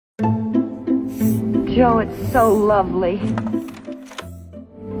Joe, it's so lovely.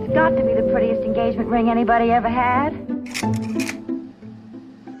 It's got to be the prettiest engagement ring anybody ever had.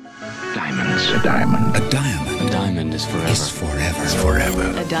 Diamonds. A diamond. A diamond. A diamond is forever. Is forever. Is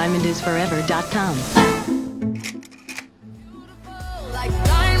forever. A diamond is forever.com. Like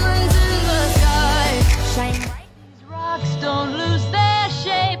diamonds in the sky. Shine bright. These rocks don't lose their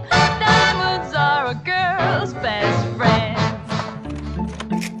shape. Diamonds are a girl's best friend.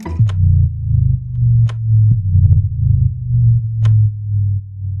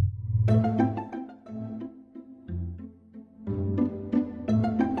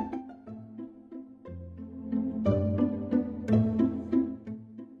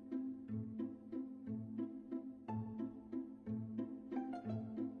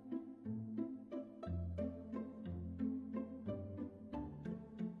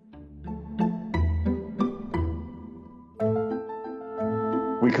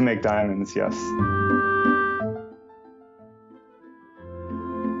 We can make diamonds, yes.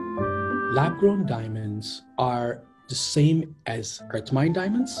 Lab-grown diamonds are the same as earth-mined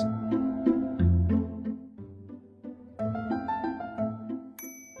diamonds.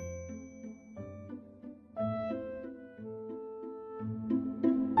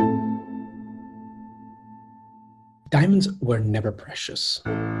 Diamonds were never precious.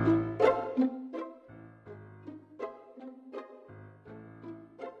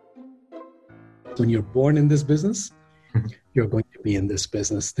 When you're born in this business, you're going to be in this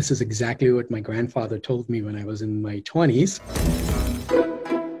business. This is exactly what my grandfather told me when I was in my 20s.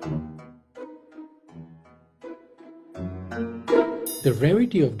 The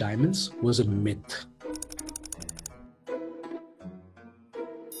rarity of diamonds was a myth.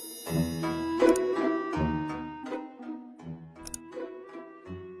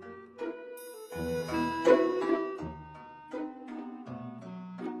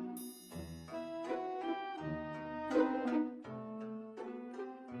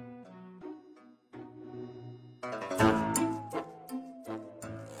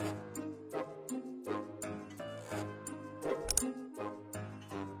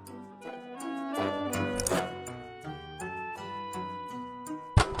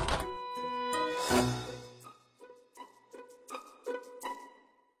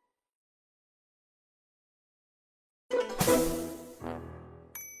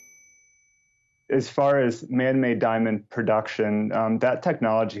 As far as man-made diamond production, that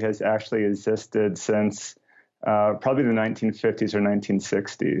technology has actually existed since probably the 1950s or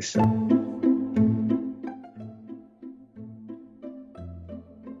 1960s.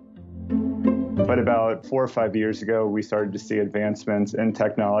 But about 4 or 5 years ago, we started to see advancements in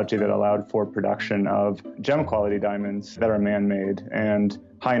technology that allowed for production of gem-quality diamonds that are man-made and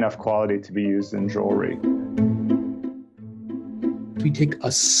high enough quality to be used in jewelry. We take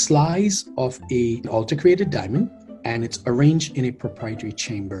a slice of an altar-created diamond and it's arranged in a proprietary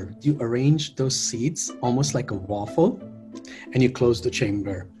chamber. You arrange those seeds almost like a waffle and you close the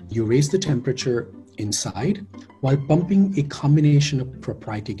chamber. You raise the temperature inside while pumping a combination of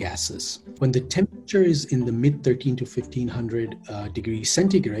proprietary gases. When the temperature is in the mid 13 to 1500 degrees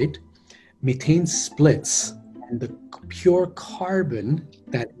centigrade, methane splits and the pure carbon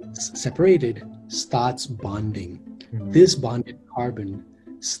that is separated starts bonding. This bonded carbon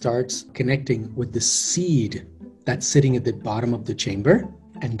starts connecting with the seed that's sitting at the bottom of the chamber,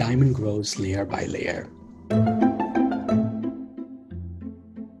 and diamond grows layer by layer.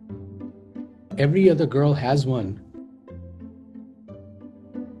 Every other girl has one.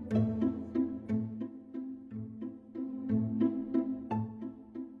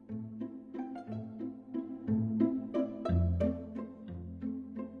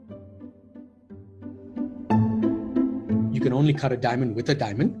 You can only cut a diamond with a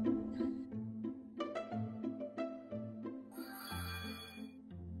diamond.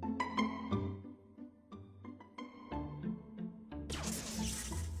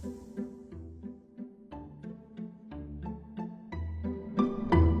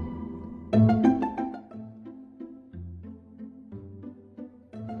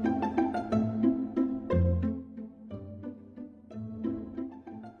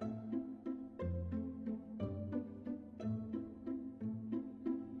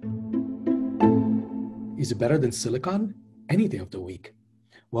 Is it better than silicon? Any day of the week.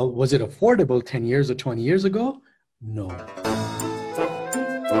 Well, was it affordable 10 years or 20 years ago? No.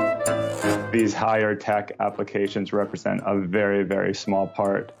 These higher tech applications represent a very, very small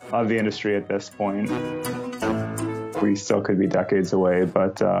part of the industry at this point. We still could be decades away,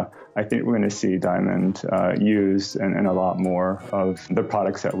 but I think we're going to see diamond used in a lot more of the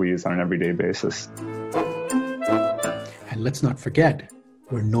products that we use on an everyday basis. And let's not forget,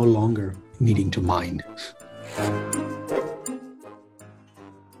 we're no longer needing to mine.